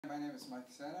my name is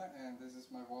MikeSenna and this is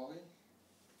my Wally.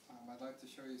 I'd like to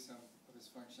show you some of his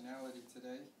functionality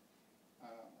today.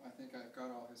 I think I've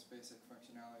got all his basic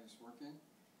functionalities working.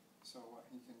 So what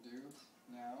he can do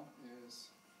now is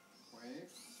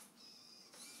wave.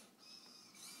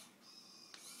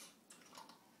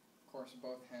 Of course,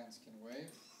 both hands can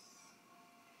wave.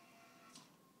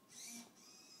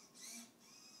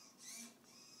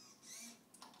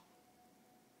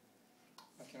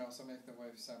 I can also make the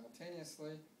wave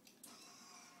simultaneously.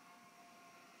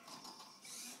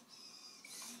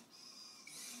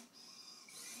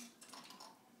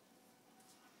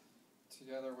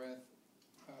 Together with,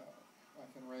 I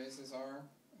can raise his arm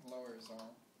and lower his arm,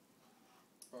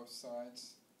 both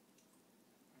sides.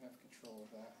 I have control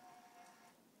of that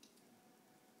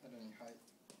at any height.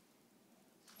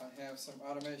 I have some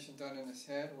automation done in his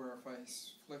head where if I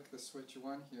flick the switch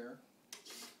 1 here,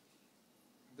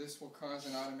 this will cause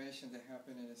an automation to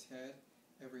happen in his head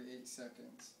every 8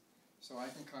 seconds. So I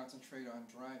can concentrate on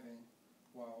driving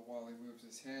while Wally moves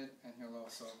his head, and he'll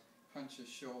also hunch his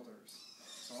shoulders.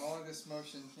 So all of this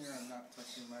motion here, I'm not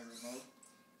touching my remote,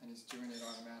 and he's doing it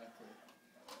automatically.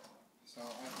 So I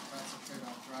can concentrate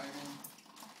on driving.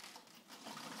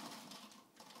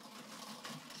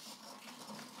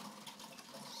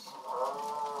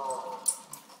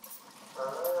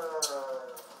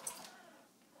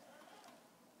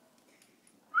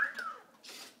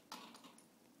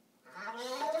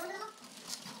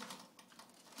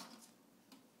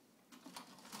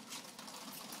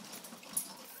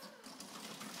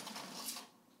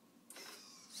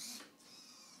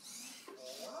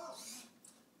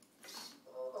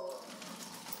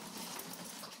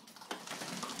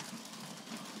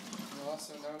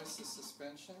 Also notice the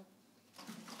suspension.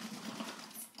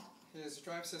 His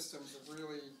drive system is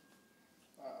really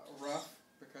rough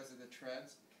because of the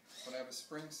treads, but I have a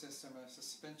spring system and a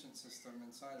suspension system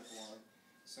inside of Wally,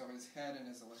 so his head and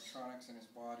his electronics and his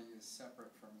body is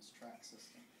separate from his track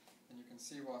system. And you can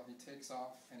see while he takes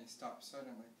off and he stops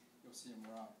suddenly, you'll see him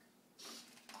rock.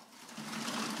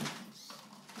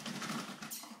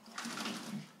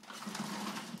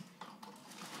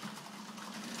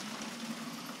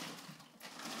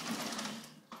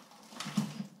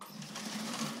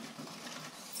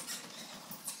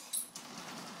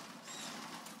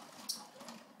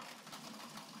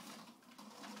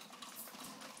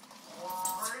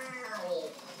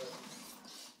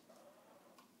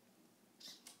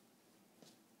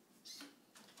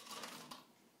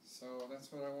 So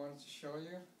that's what I wanted to show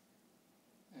you,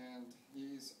 and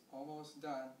he's almost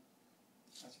done.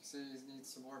 As you can see, he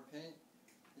needs some more paint.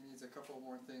 He needs a couple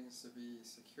more things to be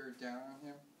secured down on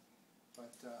him,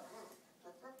 but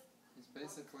he's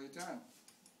basically done.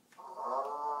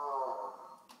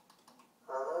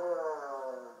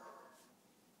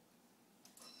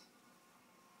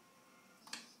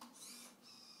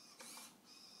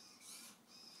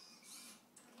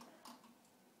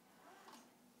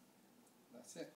 That's it.